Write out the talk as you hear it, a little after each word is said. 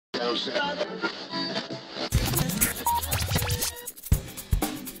Just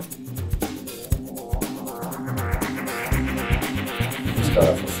got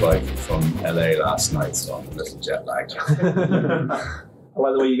off a flight from LA last night, so I'm a little jet lagged. I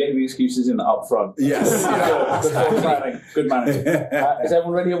like the way you get the excuses in up front. Yes. Good managing. Is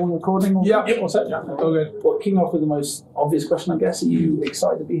everyone ready? Everyone recording? Yeah. All set? Yeah. All good. Well, kicking off with the most obvious question, I guess. Are you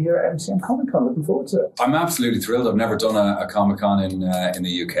excited to be here at MCM Comic Con? Looking forward to it. I'm absolutely thrilled. I've never done a Comic Con in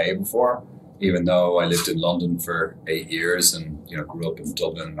the UK before, even though I lived in London for 8 years and grew up in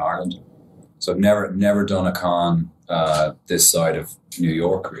Dublin and Ireland. So I've never done a con this side of New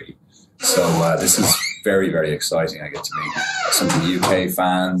York, really. So this is very, very exciting. I get to meet some of the UK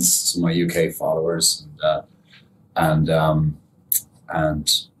fans, some of my UK followers, and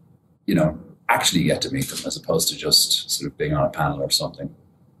actually get to meet them as opposed to just sort of being on a panel or something.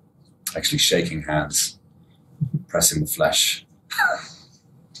 Actually shaking hands, pressing the flesh.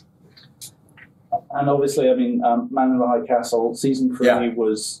 And obviously, Man in the High Castle season 3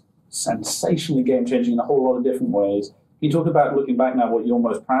 was sensationally game-changing in a whole lot of different ways. Can you talk about, looking back now, what you're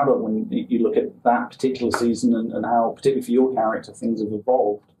most proud of when you look at that particular season and how, particularly for your character, things have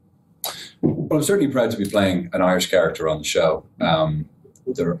evolved? Well, I'm certainly proud to be playing an Irish character on the show.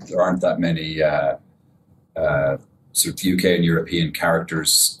 There aren't that many sort of UK and European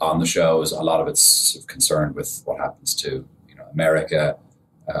characters on the shows. A lot of it's sort of concerned with what happens to America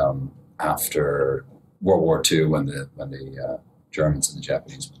after World War II when the Germans and the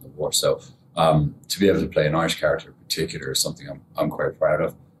Japanese won the war. So to be able to play an Irish character in particular is something I'm quite proud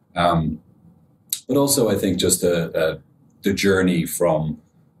of. But also I think just the journey from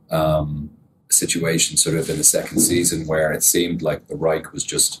a situation sort of in the second season where it seemed like the Reich was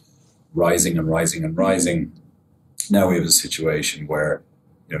just rising and rising and rising. Now we have a situation where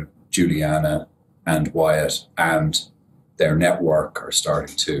Juliana and Wyatt and their network are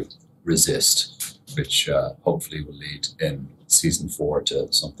starting to resist, which hopefully will lead in season 4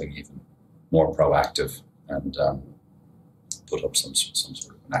 to something even more proactive and put up some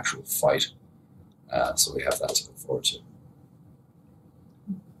sort of an actual fight. So we have that to look forward to.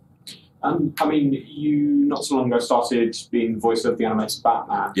 You not so long ago started being the voice of the animated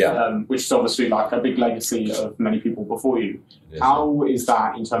Batman, which is obviously like a big legacy of many people before you. How is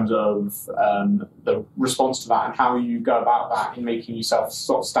that in terms of the response to that, and how you go about that in making yourself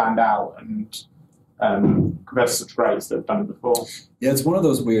sort of stand out and compared to such greats that have done it before? Yeah, it's one of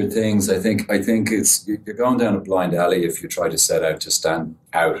those weird things. I think it's you're going down a blind alley if you try to set out to stand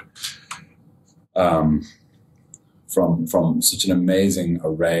out from such an amazing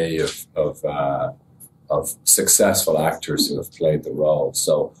array of successful actors who have played the role.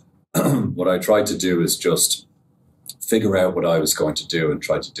 So what I tried to do is just figure out what I was going to do and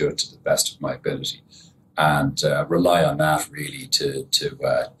try to do it to the best of my ability, and rely on that really to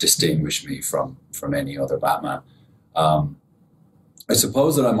distinguish me from any other Batman. I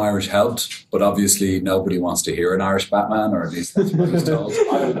suppose that I'm Irish helped, but obviously nobody wants to hear an Irish Batman, or at least that's what he's told.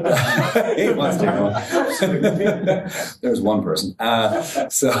 He wants to know. There's one person.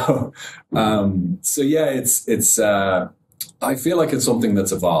 So yeah, it's. I feel like it's something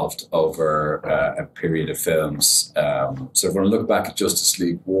that's evolved over a period of films. So when I look back at Justice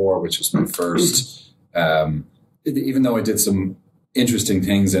League War, which was my first, even though I did some interesting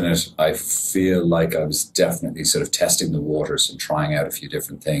things in it, I feel like I was definitely sort of testing the waters and trying out a few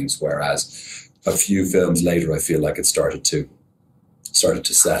different things. Whereas a few films later, I feel like it started to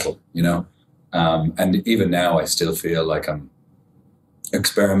settle, and even now I still feel like I'm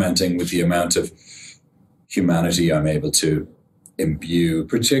experimenting with the amount of humanity I'm able to imbue,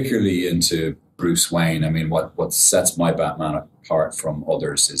 particularly into Bruce Wayne. I mean, what sets my Batman apart from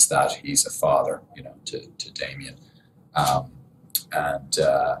others is that he's a father, to Damian.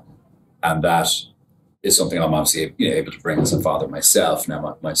 And that is something I'm obviously able to bring as a father myself.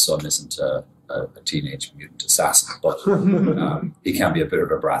 Now, my son isn't a teenage mutant assassin, but he can be a bit of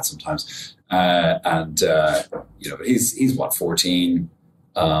a brat sometimes. But he's 14,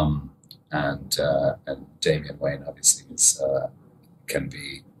 and Damian Wayne obviously can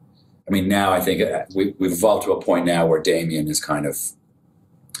be. I mean, now I think we've evolved to a point now where Damian is kind of.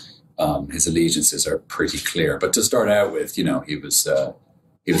 His allegiances are pretty clear, but to start out with, he was a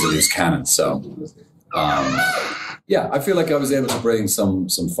loose cannon. So, I feel like I was able to bring some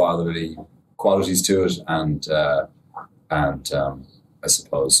fatherly qualities to it, and I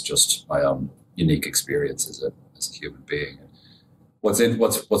suppose just my own unique experience as a human being.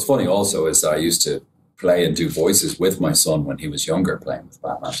 What's funny also is that I used to play and do voices with my son when he was younger, playing with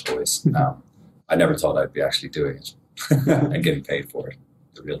Batman's voice. I never thought I'd be actually doing it and getting paid for it.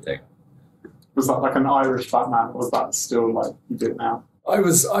 The real thing. Was that like an Irish Batman, or was that still like you do it now? I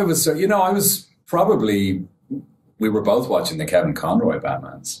was probably, we were both watching the Kevin Conroy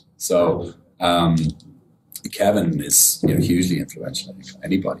Batmans. So Kevin is hugely influential. I think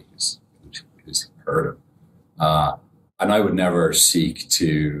anybody who's heard him. And I would never seek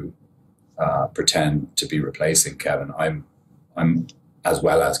to pretend to be replacing Kevin. I'm as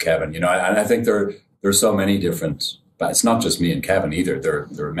well as Kevin, and I think there's so many different, but it's not just me and Kevin either.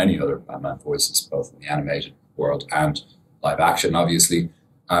 There are many other Batman voices, both in the animated world and live action, obviously.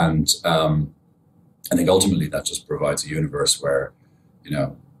 And I think ultimately that just provides a universe where,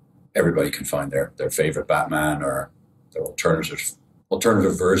 everybody can find their favorite Batman or their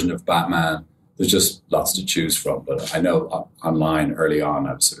alternative version of Batman. There's just lots to choose from. But I know online early on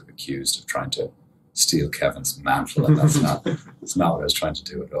I was sort of accused of trying to steal Kevin's mantle, and that's not what I was trying to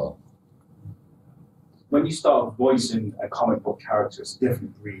do at all. When you start voicing a comic book character, it's a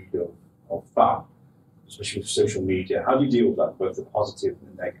different breed of fan, especially with social media. How do you deal with that, both the positive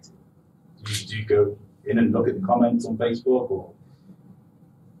and the negative? Do you go in and look at the comments on Facebook, or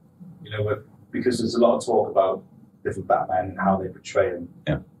because there's a lot of talk about different Batman and how they portray him.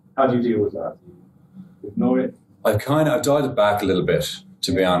 Yeah. How do you deal with that? Do you ignore it? I've dialed it back a little bit,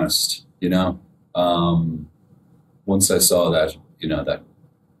 to be honest. Once I saw that,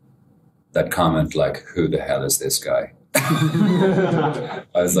 that comment, like, "Who the hell is this guy?" I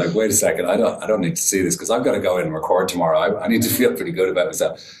was like, wait a second, I don't need to see this because I've got to go in and record tomorrow. I need to feel pretty good about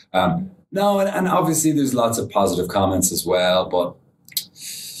myself. No, and obviously there's lots of positive comments as well, but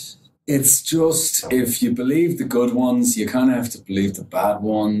it's just, if you believe the good ones, you kind of have to believe the bad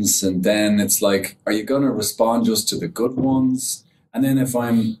ones. And then it's like, are you going to respond just to the good ones? And then if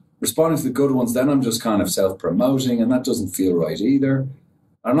I'm responding to the good ones, then I'm just kind of self-promoting, and that doesn't feel right either.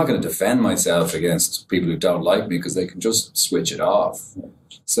 I'm not going to defend myself against people who don't like me because they can just switch it off.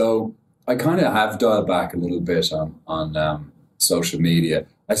 So I kind of have dialed back a little bit on social media.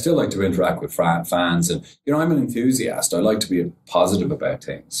 I still like to interact with fans, and I'm an enthusiast. I like to be positive about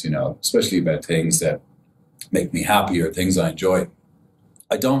things, especially about things that make me happy or things I enjoy.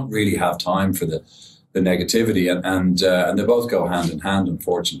 I don't really have time for the negativity, and they both go hand in hand,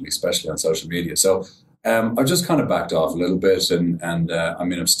 unfortunately, especially on social media. So I've just kind of backed off a little bit, and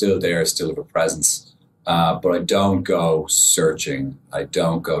I'm still there, still have a presence, but I don't go searching. I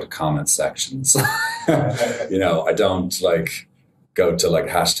don't go to comment sections. I don't go to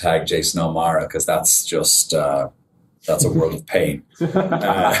hashtag Jason O'Mara, because that's just that's a world of pain.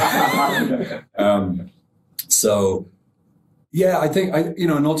 So yeah, I think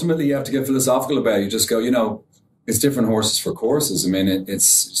and ultimately you have to get philosophical about it. You just go, it's different horses for courses. I mean, it's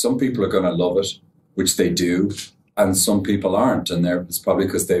some people are going to love it, which they do, and some people aren't, and it's probably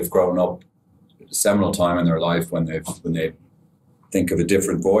because they've grown up at a seminal time in their life when they think of a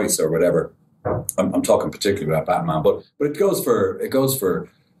different voice or whatever. I'm talking particularly about Batman, but it goes for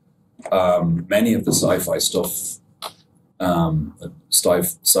many of the sci-fi stuff,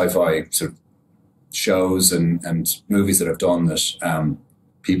 sci-fi sort of shows and movies that I've done, that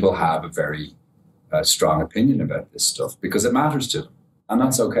people have a very strong opinion about this stuff because it matters to them, and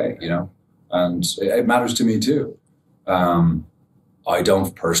that's okay, and it matters to me too. I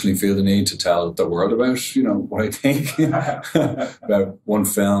don't personally feel the need to tell the world about, what I think about one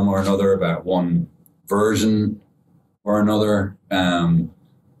film or another, about one version or another. I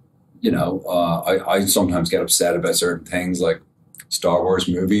sometimes get upset about certain things like Star Wars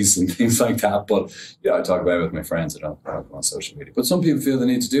movies and things like that. But, I talk about it with my friends. I don't go on social media. But some people feel the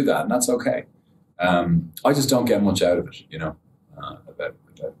need to do that, and that's okay. I just don't get much out of it, about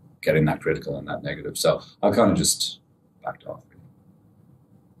getting that critical and that negative. So I kind of just backed off.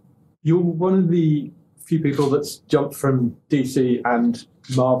 You're one of the few people that's jumped from DC and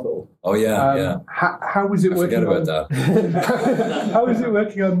Marvel. Oh yeah, yeah. How was it working? Forget about that. How was it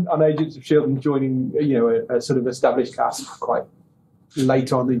working on Agents of S.H.I.E.L.D. and joining, a sort of established cast quite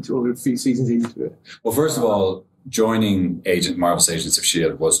late on or a few seasons into it? Well, first of all, joining Marvel's Agents of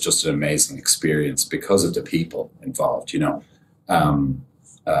S.H.I.E.L.D. was just an amazing experience because of the people involved.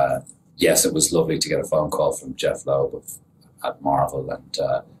 Yes, it was lovely to get a phone call from Jeff Loeb at Marvel, and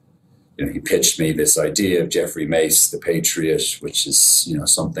he pitched me this idea of Jeffrey Mace, the Patriot, which is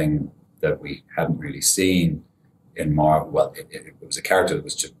something that we hadn't really seen in Marvel. Well, it was a character that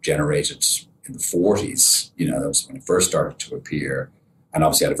was generated in the 40s. That was when it first started to appear, and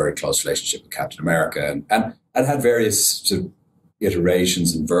obviously had a very close relationship with Captain America, and had various sort of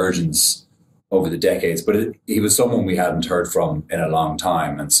iterations and versions over the decades. But he was someone we hadn't heard from in a long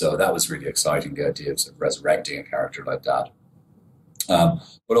time, and so that was really exciting. The idea of sort of resurrecting a character like that.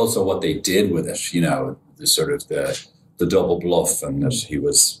 But also what they did with it, the sort of the double bluff, and that he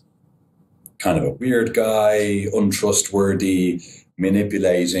was kind of a weird guy, untrustworthy,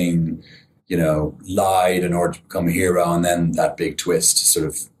 manipulating, lied in order to become a hero, and then that big twist, sort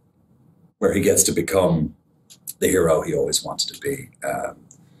of where he gets to become the hero he always wanted to be,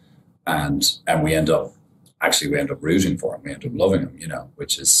 and we end up rooting for him. We end up loving him,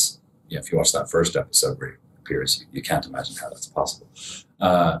 which is, if you watch that first episode where he appears, you can't imagine how that's possible.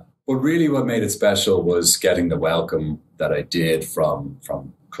 But really, what made it special was getting the welcome that I did from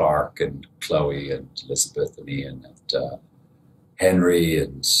Clark and Chloe and Elizabeth and Ian and Henry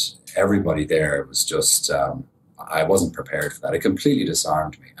and everybody there. It was just, I wasn't prepared for that. It completely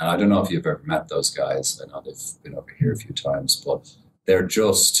disarmed me. And I don't know if you've ever met those guys. I know they've been over here a few times, but they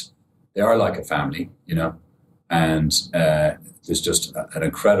are like a family, and there's just an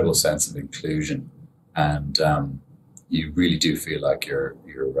incredible sense of inclusion. And you really do feel like you're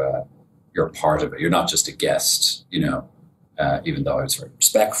part of it. You're not just a guest, even though I was very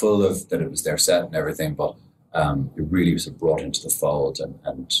respectful of that it was their set and everything, but it really was brought into the fold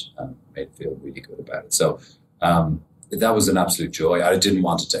and made me feel really good about it. So that was an absolute joy. I didn't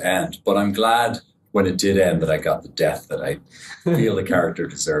want it to end, but I'm glad when it did end that I got the death that I feel the character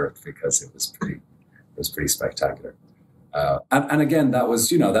deserved, because it was pretty spectacular. And again, that was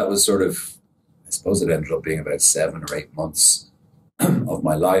sort of, I suppose it ended up being about 7 or 8 months of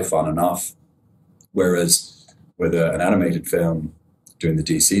my life on and off. Whereas with an animated film, doing the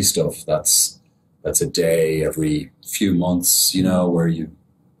DC stuff, that's a day every few months, where you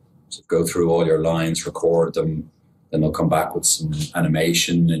go through all your lines, record them, then they'll come back with some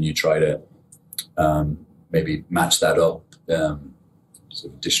animation and you try to maybe match that up,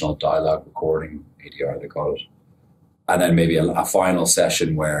 sort of additional dialogue recording, ADR they call it. And then maybe a final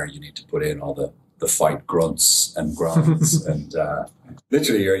session where you need to put in all the fight grunts and groans and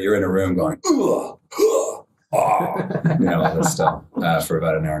literally you're in a room going, all this stuff for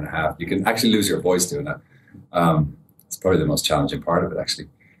about an hour and a half. You can actually lose your voice doing that. It's probably the most challenging part of it, actually.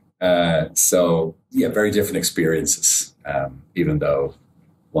 So yeah, very different experiences. Even though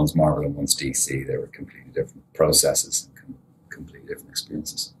one's Marvel and one's DC, they were completely different processes and completely different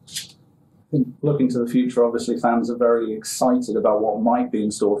experiences. I think looking to the future, obviously fans are very excited about what might be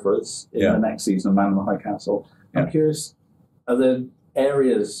in store for us in the next season of Man in the High Castle. I'm curious, are there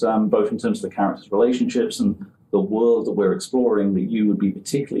areas, both in terms of the characters' relationships and the world that we're exploring, that you would be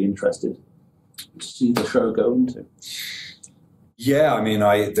particularly interested to see the show go into? Yeah, I mean,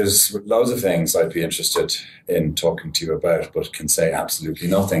 there's loads of things I'd be interested in talking to you about, but can say absolutely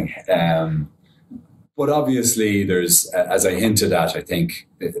nothing. But obviously, there's, as I hinted at, I think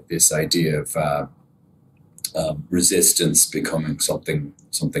this idea of resistance becoming something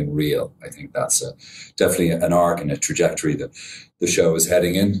real. I think that's definitely an arc and a trajectory that the show is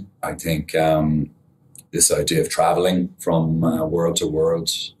heading in. I think this idea of traveling from world to world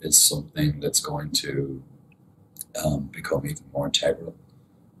is something that's going to become even more integral.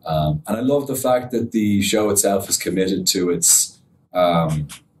 And I love the fact that the show itself is committed to its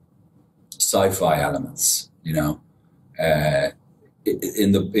sci-fi elements. In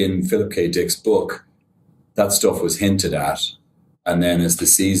Philip K. Dick's book, that stuff was hinted at, and then as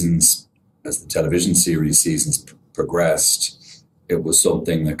the television series seasons progressed, it was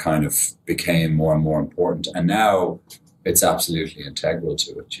something that kind of became more and more important, and now it's absolutely integral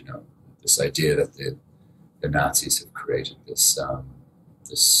to it. This idea that the Nazis have created this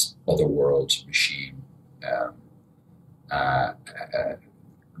otherworld machine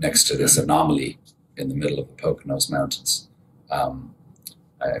next to this anomaly in the middle of the Poconos Mountains.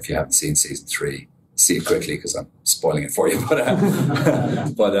 If you haven't seen season 3, see it quickly because I'm spoiling it for you.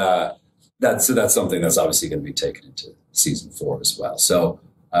 But that's something that's obviously going to be taken into season 4 as well. So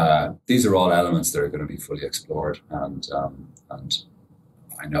these are all elements that are going to be fully explored, and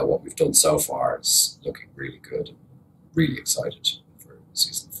I know what we've done so far is looking really good. I'm really excited for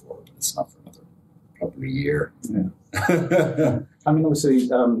season 4, but it's not for another probably year. Yeah. I mean, obviously,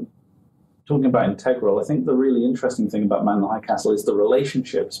 talking about integral, I think the really interesting thing about Man in the High Castle is the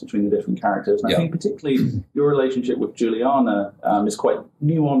relationships between the different characters. And I think particularly your relationship with Juliana is quite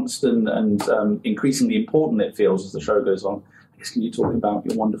nuanced and increasingly important, it feels, as the show goes on. I guess, can you talk about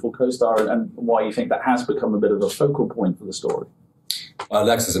your wonderful co-star and why you think that has become a bit of a focal point for the story? Well,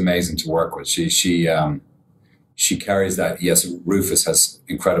 Lex is amazing to work with. She carries that. Yes, Rufus has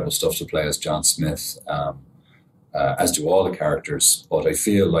incredible stuff to play as John Smith, as do all the characters. But I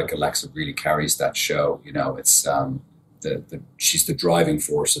feel like Alexa really carries that show. It's she's the driving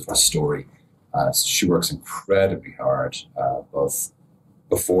force of the story. She works incredibly hard, both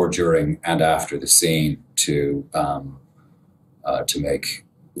before, during, and after the scene to make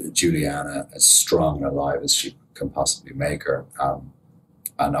Juliana as strong and alive as she can possibly make her.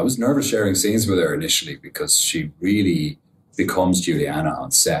 And I was nervous sharing scenes with her initially because she really becomes Juliana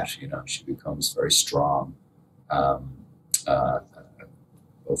on set. She becomes very strong, both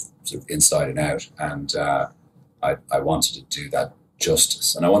sort of inside and out. And I wanted to do that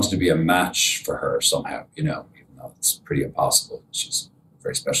justice, and I wanted to be a match for her somehow. Even though it's pretty impossible. She's a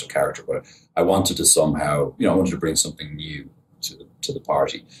very special character, but I wanted to somehow, I wanted to bring something new to the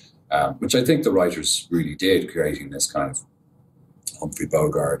party, which I think the writers really did, creating this kind of Humphrey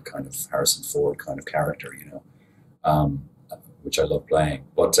Bogart, kind of Harrison Ford kind of character, which I love playing.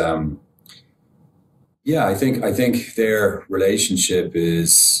 But I think their relationship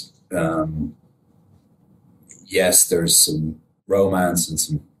is, yes, there's some romance and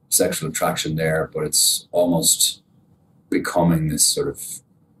some sexual attraction there, but it's almost becoming this sort of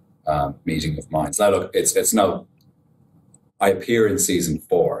meeting of minds. Now, look, it's no. I appear in season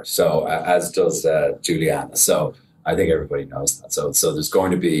 4, so as does Juliana. So I think everybody knows that. So there's going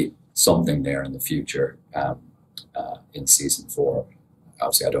to be something there in the future in season 4.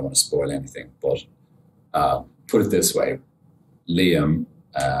 Obviously, I don't want to spoil anything, but put it this way: Liam,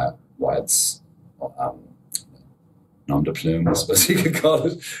 Wyatt's nom de plume, I suppose you could call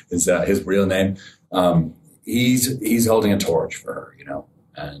it, is his real name. He's holding a torch for her,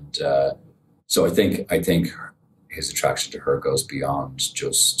 and so I think his attraction to her goes beyond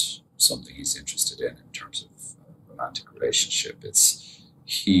just something he's interested in terms of a romantic relationship.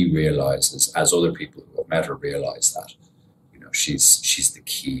 He realizes, as other people who have met her realize, that she's the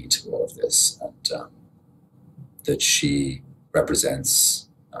key to all of this, and that she represents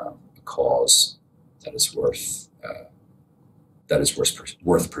a cause that is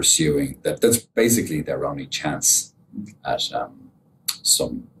worth pursuing. That's basically their only chance at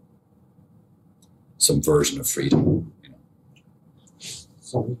some version of freedom.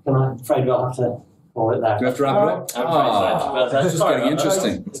 So I'm afraid we'll have to call it there. Do you have to wrap it up? This is getting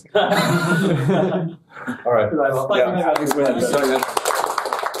interesting. All right. Thank you very much. Thanks, man.